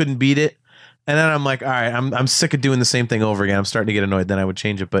still couldn't beat it, and then I'm like, all right, I'm sick of doing the same thing over again. I'm starting to get annoyed. Then I would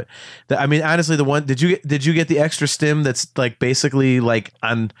change it. But I mean, honestly, the one did you get the extra stim that's like basically like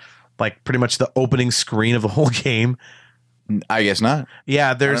on like pretty much the opening screen of the whole game? I guess not.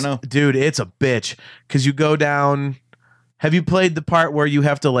 Yeah, dude, it's a bitch because you go down. Have you played the part where you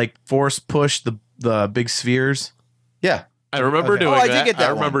have to like force push the big spheres? Yeah. I remember doing I that. did get that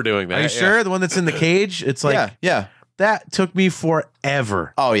I remember one. doing that. Are you sure? The one that's in the cage? It's like, yeah. That took me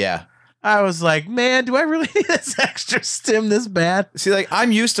forever. Oh, yeah. I was like, man, do I really need this extra stim this bad? See, like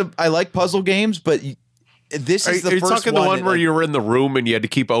I like puzzle games, but this is Are the you first talking one the one that, where like, you were in the room and you had to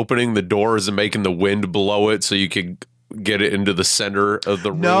keep opening the doors and making the wind blow it so you could get it into the center of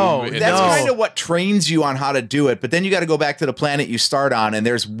the room? No, that's kind of what trains you on how to do it. But then you got to go back to the planet you start on, and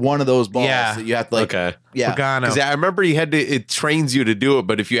there's one of those balls that you have to like. Okay. Yeah. Because I remember it trains you to do it,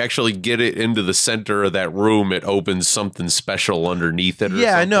 but if you actually get it into the center of that room, it opens something special underneath it. Or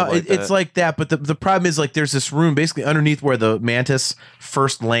yeah, no, like it's like that. But the problem is like there's this room basically underneath where the mantis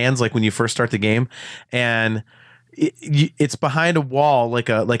first lands, like when you first start the game, and it's behind a wall, like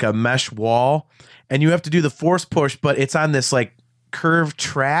a mesh wall, and you have to do the force push, but it's on this like curved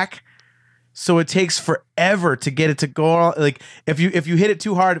track. So it takes forever to get it to go. Like if you hit it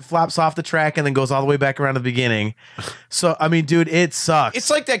too hard, it flops off the track and then goes all the way back around to the beginning. So I mean, dude, it sucks. It's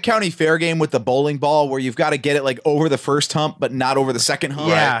like that county fair game with the bowling ball where you've got to get it like over the first hump, but not over the second hump.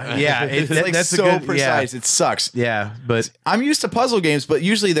 Yeah, yeah. It's like that's so a good, precise. It sucks. Yeah, but I'm used to puzzle games, but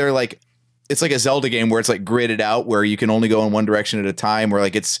usually they're like, it's like a Zelda game where it's like gridded out where you can only go in one direction at a time. Where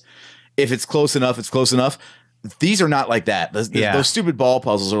like if it's close enough, it's close enough. These are not like that. Those stupid ball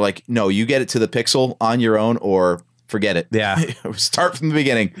puzzles are like, no, you get it to the pixel on your own or forget it. Yeah. Start from the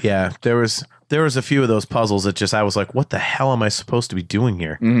beginning. Yeah. There was a few of those puzzles that just I was like, what the hell am I supposed to be doing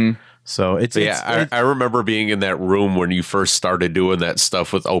here? Mm-hmm. So I remember being in that room when you first started doing that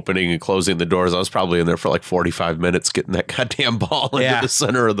stuff with opening and closing the doors. I was probably in there for like 45 minutes getting that goddamn ball into the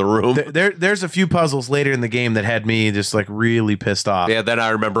center of the room. There's a few puzzles later in the game that had me just like really pissed off. Yeah, then I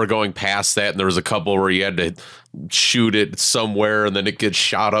remember going past that and there was a couple where you had to shoot it somewhere and then it gets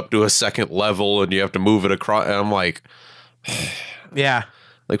shot up to a second level and you have to move it across. And I'm like, yeah.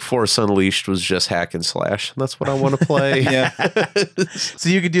 Like Force Unleashed was just hack and slash. That's what I want to play. Yeah. So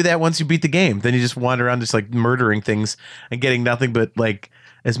you could do that once you beat the game. Then you just wander around just like murdering things and getting nothing but like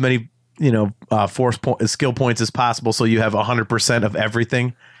as many, skill points as possible. So you have 100% of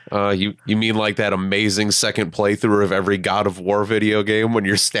everything. You mean like that amazing second playthrough of every God of War video game when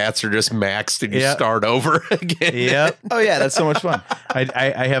your stats are just maxed and you start over again? Yep. Oh yeah, that's so much fun.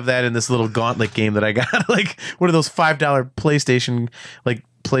 I have that in this little gauntlet game that I got, like one of those $5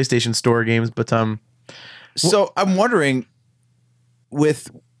 PlayStation Store games. But so I'm wondering, with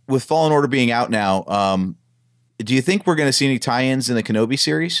Fallen Order being out now, do you think we're going to see any tie-ins in the Kenobi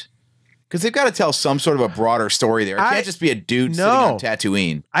series? Because they've got to tell some sort of a broader story there. It can't just be a dude sitting on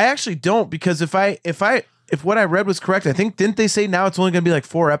Tatooine. I actually don't, because if what I read was correct, I think didn't they say now it's only going to be like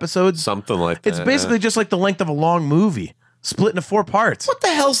 4 episodes? Something like that. It's basically just like the length of a long movie, split into 4 parts. What the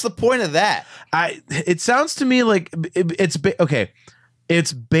hell's the point of that? It sounds to me like okay.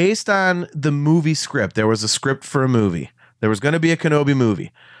 It's based on the movie script. There was a script for a movie. There was going to be a Kenobi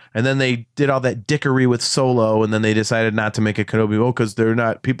movie. And then they did all that dickery with Solo, and then they decided not to make a Kenobi because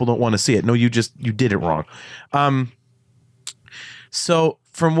people don't want to see it. No, you did it wrong. So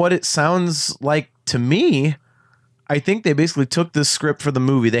from what it sounds like to me, I think they basically took this script for the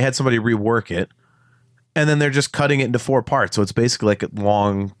movie. They had somebody rework it, and then they're just cutting it into 4 parts. So it's basically like a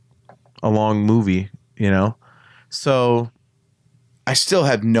long movie, So I still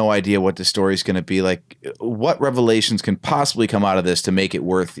have no idea what the story is going to be like. What revelations can possibly come out of this to make it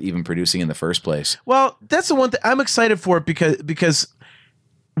worth even producing in the first place? Well, that's the one thing I'm excited for it because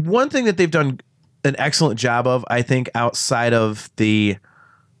one thing that they've done an excellent job of, I think, outside of the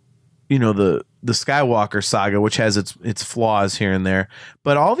Skywalker saga, which has its flaws here and there,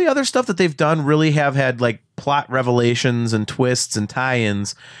 but all the other stuff that they've done really have had like plot revelations and twists and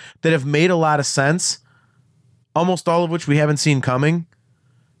tie-ins that have made a lot of sense, almost all of which we haven't seen coming.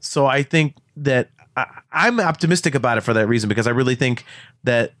 So I think that I'm optimistic about it for that reason, because I really think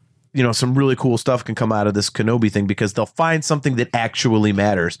that some really cool stuff can come out of this Kenobi thing, because they'll find something that actually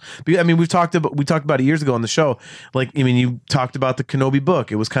matters. I mean, we talked about it years ago on the show. You talked about the Kenobi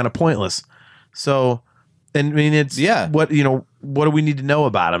book. It was kind of pointless. So, and I mean, it's what do we need to know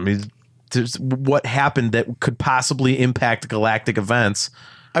about him? What happened that could possibly impact galactic events?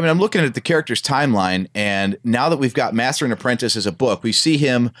 I mean, I'm looking at the character's timeline, and now that we've got Master and Apprentice as a book, we see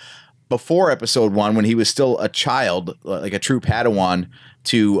him before episode 1 when he was still a child, like a true Padawan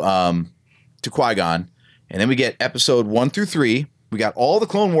to Qui-Gon. And then we get episode 1 through 3. We got all the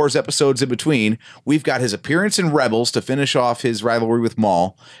Clone Wars episodes in between. We've got his appearance in Rebels to finish off his rivalry with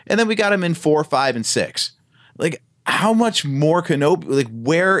Maul. And then we got him in 4, 5, and 6. Like, how much more Kenobi? Like,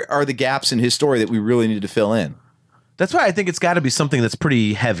 where are the gaps in his story that we really need to fill in? That's why I think it's got to be something that's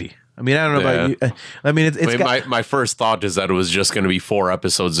pretty heavy. I mean, I don't know about you. I mean, my first thought is that it was just going to be 4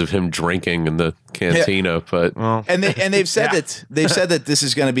 episodes of him drinking in the cantina, but they've said that this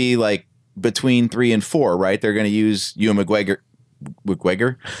is going to be like between 3 and 4, right? They're going to use Ewan McGregor.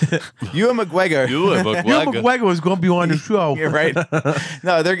 Ewan McGregor was going to be on the show. Yeah, right.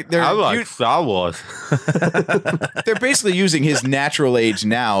 No, they're I like Star Wars. They're basically using his natural age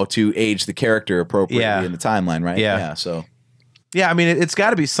now to age the character appropriately in the timeline, right? Yeah. So, yeah, I mean, it's got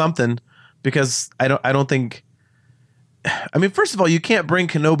to be something, because I don't think. I mean, first of all, you can't bring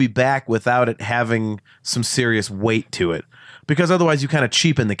Kenobi back without it having some serious weight to it, because otherwise you kind of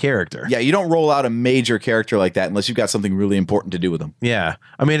cheapen the character. Yeah, you don't roll out a major character like that unless you've got something really important to do with him. Yeah.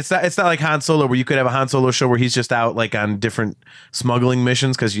 I mean, it's not like Han Solo, where you could have a Han Solo show where he's just out like on different smuggling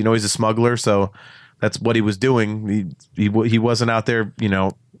missions, because he's a smuggler, so that's what he was doing. He wasn't out there,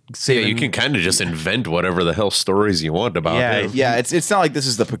 saving. Yeah, you can kind of just invent whatever the hell stories you want about him. Yeah, it's not like this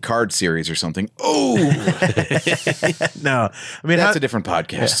is the Picard series or something. Oh, no. I mean, that's a different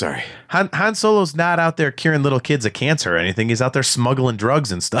podcast. Yeah. Sorry. Han Solo's not out there curing little kids of cancer or anything. He's out there smuggling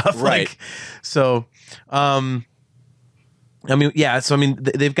drugs and stuff. Right. So they've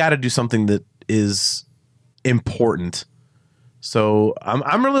got to do something that is important. So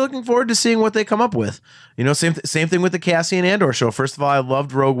I'm really looking forward to seeing what they come up with. Same thing with the Cassian Andor show. First of all, I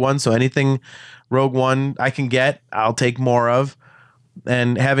loved Rogue One, so anything Rogue One I can get, I'll take more of.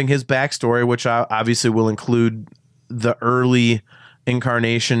 And having his backstory, which obviously will include the early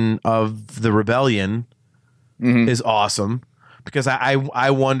incarnation of the rebellion, is awesome. Because I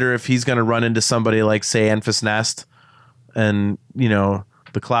wonder if he's going to run into somebody like, say, Enfys Nest and,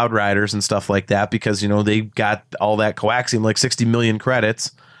 the Cloud Riders and stuff like that, because they got all that coaxium, like 60 million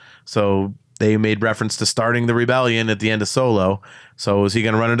credits, so they made reference to starting the rebellion at the end of Solo. So is he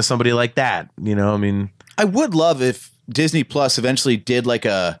going to run into somebody like that? I would love if Disney Plus eventually did like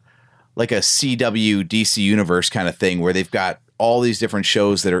a CW DC universe kind of thing, where they've got all these different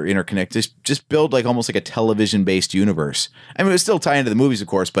shows that are interconnected. Just build like almost like a television based universe. I mean, it would still tie into the movies, of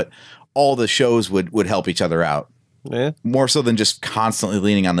course, but all the shows would help each other out. Yeah. More so than just constantly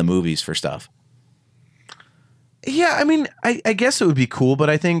leaning on the movies for stuff. Yeah, I mean, I guess it would be cool, but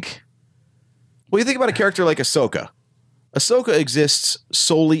I think... Well, you think about a character like Ahsoka. Ahsoka exists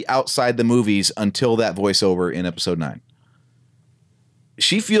solely outside the movies until that voiceover in Episode 9.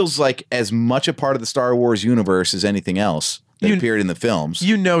 She feels like as much a part of the Star Wars universe as anything else that appeared in the films.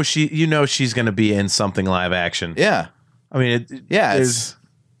 She's going to be in something live action. Yeah. I mean,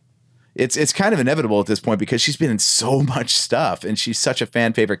 It's kind of inevitable at this point, because she's been in so much stuff and she's such a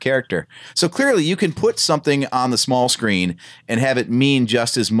fan favorite character. So clearly you can put something on the small screen and have it mean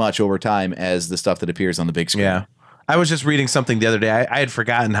just as much over time as the stuff that appears on the big screen. Yeah. I was just reading something the other day. I had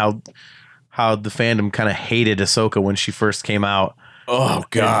forgotten how the fandom kind of hated Ahsoka when she first came out. Oh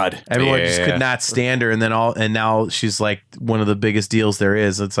God. Everyone just could not stand her, and now she's like one of the biggest deals there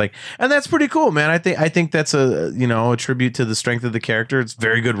is. It's like, and that's pretty cool, man. I think that's a tribute to the strength of the character. It's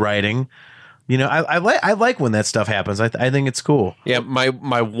very good writing. I like when that stuff happens. I think it's cool. Yeah, my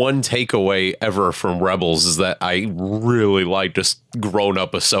one takeaway ever from Rebels is that I really like just grown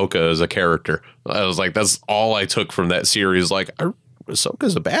up Ahsoka as a character. I was like, that's all I took from that series. Like,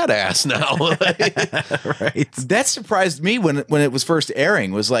 Ahsoka's a badass now. Right. That surprised me when it was first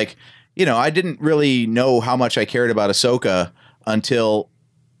airing. Was like, I didn't really know how much I cared about Ahsoka until,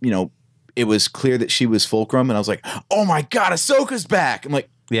 it was clear that she was Fulcrum, and I was like, oh my God, Ahsoka's back. I'm like,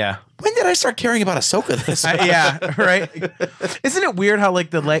 yeah. When did I start caring about Ahsoka this much? Yeah, right. Isn't it weird how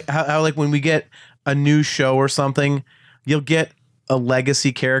how when we get a new show or something, you'll get a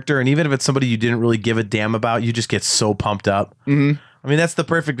legacy character, and even if it's somebody you didn't really give a damn about, you just get so pumped up. Mm-hmm. I mean, that's the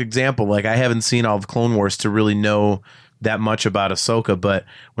perfect example. Like, I haven't seen all of Clone Wars to really know that much about Ahsoka, but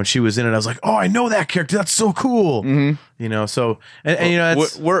when she was in it, I was like, oh, I know that character. That's so cool. Mm-hmm. So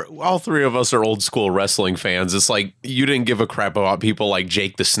it's, we're all three of us are old school wrestling fans. It's like you didn't give a crap about people like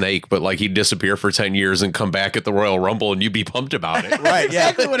Jake the Snake, but like he'd disappear for 10 years and come back at the Royal Rumble, and you'd be pumped about it. Right?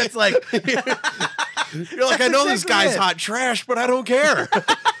 Exactly what it's like. You're like, I know this guy's hot trash, but I don't care.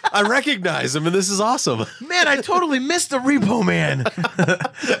 I recognize him, and this is awesome. Man, I totally missed the Repo Man.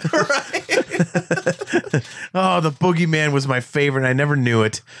 Oh, the Boogeyman was my favorite. I never knew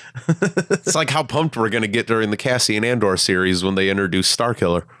it. It's like how pumped we're going to get during the Cassian Andor series when they introduce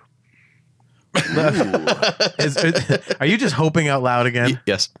Starkiller. Are you just hoping out loud again?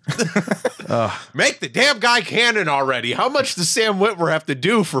 Yes. Make the damn guy canon already. How much does Sam Witwer have to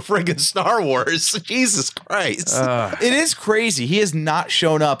do for friggin' Star Wars? Jesus Christ. It is crazy. He has not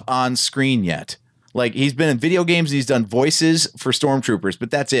shown up on screen yet. Like, he's been in video games and he's done voices for stormtroopers,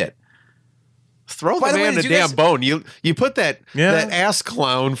 but that's it. Throw the man a damn bone. You put that ass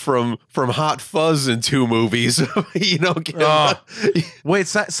clown from Hot Fuzz in 2 movies. Wait,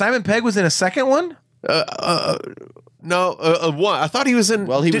 Simon Pegg was in a second one? No, one. I thought he was in.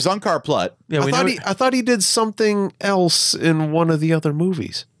 Well, he was on Carplot. Yeah, I thought he did something else in one of the other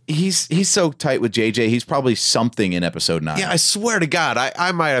movies. He's so tight with JJ. He's probably something in episode 9. Yeah, I swear to God,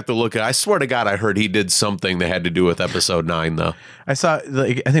 I might have to look at it. I swear to God, I heard he did something that had to do with episode 9, though. I saw, I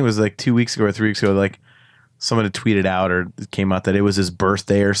think it was like 2 weeks ago or 3 weeks ago, like someone had tweeted out or it came out that it was his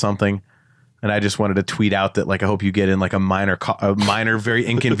birthday or something. And I just wanted to tweet out that, like, I hope you get in like a minor, very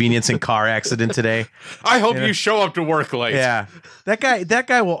inconveniencing car accident today. I hope you show up to work late. Yeah, that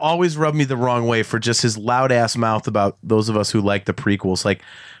guy will always rub me the wrong way for just his loud ass mouth about those of us who like the prequels, like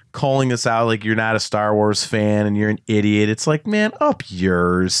calling us out like you're not a Star Wars fan and you're an idiot. It's like, man, up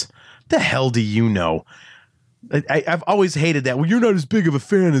yours. The hell do you know? I've always hated that. Well, you're not as big of a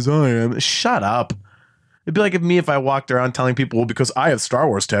fan as I am. Shut up. It'd be like if I walked around telling people, well, because I have Star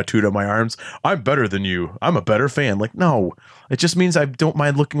Wars tattooed on my arms, I'm better than you. I'm a better fan. Like, no, it just means I don't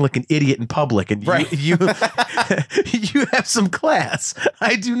mind looking like an idiot in public. And you you have some class.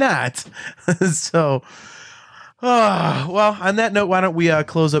 I do not. So, well, on that note, why don't we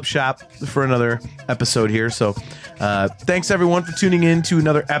close up shop for another episode here? So, thanks everyone for tuning in to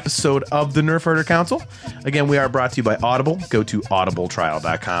another episode of the Nerf Herder Council. Again, we are brought to you by Audible. Go to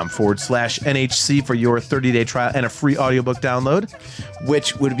audibletrial.com/NHC for your 30-day trial and a free audiobook download.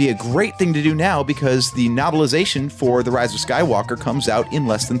 Which would be a great thing to do now because the novelization for The Rise of Skywalker comes out in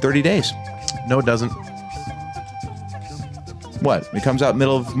less than 30 days. No, it doesn't. What? It comes out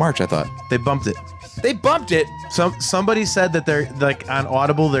middle of March, I thought. They bumped it. They bumped it. Somebody said that they're like on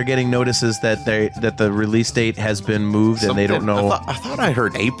Audible. They're getting notices that the release date has been moved, and they don't know. I thought I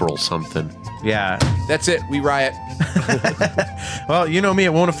heard April something. Yeah, that's it. We riot. Well, you know me.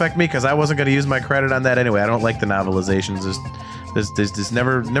 It won't affect me because I wasn't going to use my credit on that anyway. I don't like the novelizations. This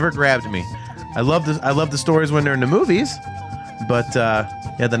never grabbed me. I love the stories when they're in the movies, but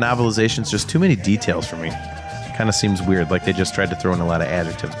yeah, the novelization's just too many details for me. Kind of seems weird. Like they just tried to throw in a lot of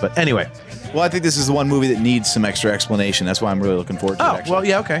adjectives. But anyway. Well, I think this is the one movie that needs some extra explanation. That's why I'm really looking forward to it, actually. Well,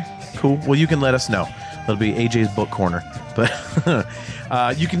 yeah, okay. Cool. Well, you can let us know. It'll be AJ's Book Corner. But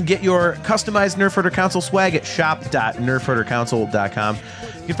you can get your customized Nerf Herder Council swag at shop.nerfherdercouncil.com.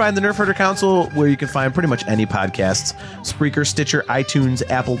 You can find the Nerf Herder Council where you can find pretty much any podcasts. Spreaker, Stitcher, iTunes,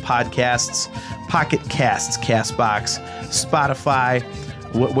 Apple Podcasts, Pocket Casts, CastBox, Spotify.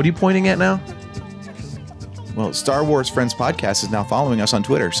 What are you pointing at now? Well, Star Wars Friends Podcast is now following us on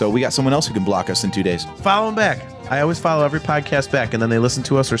Twitter, so we got someone else who can block us in 2 days. Follow them back. I always follow every podcast back, and then they listen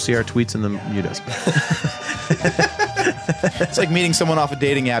to us or see our tweets and then mute us. It's like meeting someone off a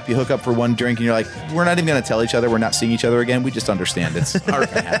dating app. You hook up for one drink and you're like, we're not even going to tell each other we're not seeing each other again. We just understand it's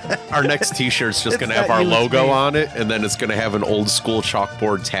Our next T-shirt's just going to have not our you, it's logo me. on it, and then it's going to have an old school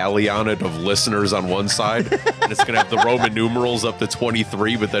chalkboard tally on it of listeners on one side, and it's going to have the Roman numerals up to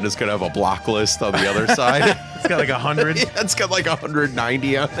 23, but then it's going to have a block list on the other side. It's got like 100. Yeah, it's got like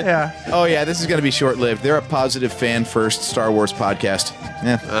 190 on it. Yeah. Oh, yeah, this is going to be short-lived. They're a positive fan-first Star Wars podcast.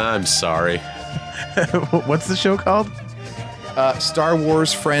 I'm sorry. What's the show called? Star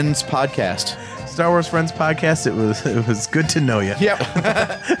Wars Friends Podcast. Star Wars Friends Podcast. It was good to know you.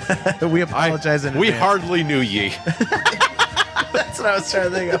 Yep. We apologize in We advance. hardly knew ye. That's what I was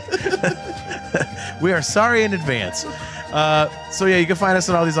trying to think of. We are sorry in advance. So yeah, you can find us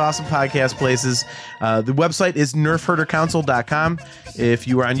on all these awesome podcast places. The website is nerfherdercouncil.com. If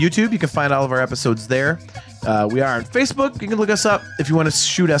you are on YouTube, you can find all of our episodes there. We are on Facebook. You can look us up. If you want to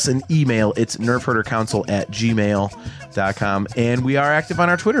shoot us an email, it's nerfherdercouncil@gmail.com. And we are active on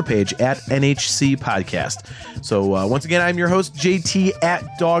our Twitter page at NHC Podcast. So once again, I'm your host, JT at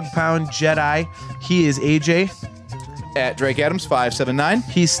DogPoundJedi. He is AJ. At Drake Adams 579.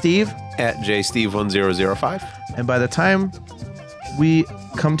 He's Steve. At JSteve1005. And by the time we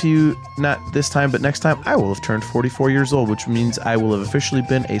come to you, not this time, but next time, I will have turned 44 years old, which means I will have officially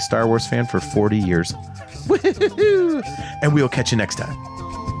been a Star Wars fan for 40 years. Woo-hoo-hoo! And we'll catch you next time.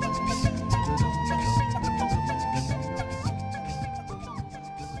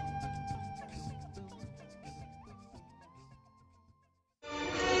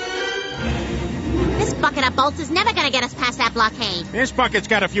 This bucket of bolts is never gonna get us past that blockade. This bucket's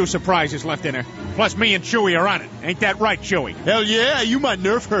got a few surprises left in her. Plus, me and Chewie are on it. Ain't that right, Chewie? Hell yeah, you my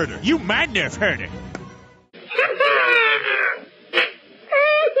nerf herder. You my nerf herder.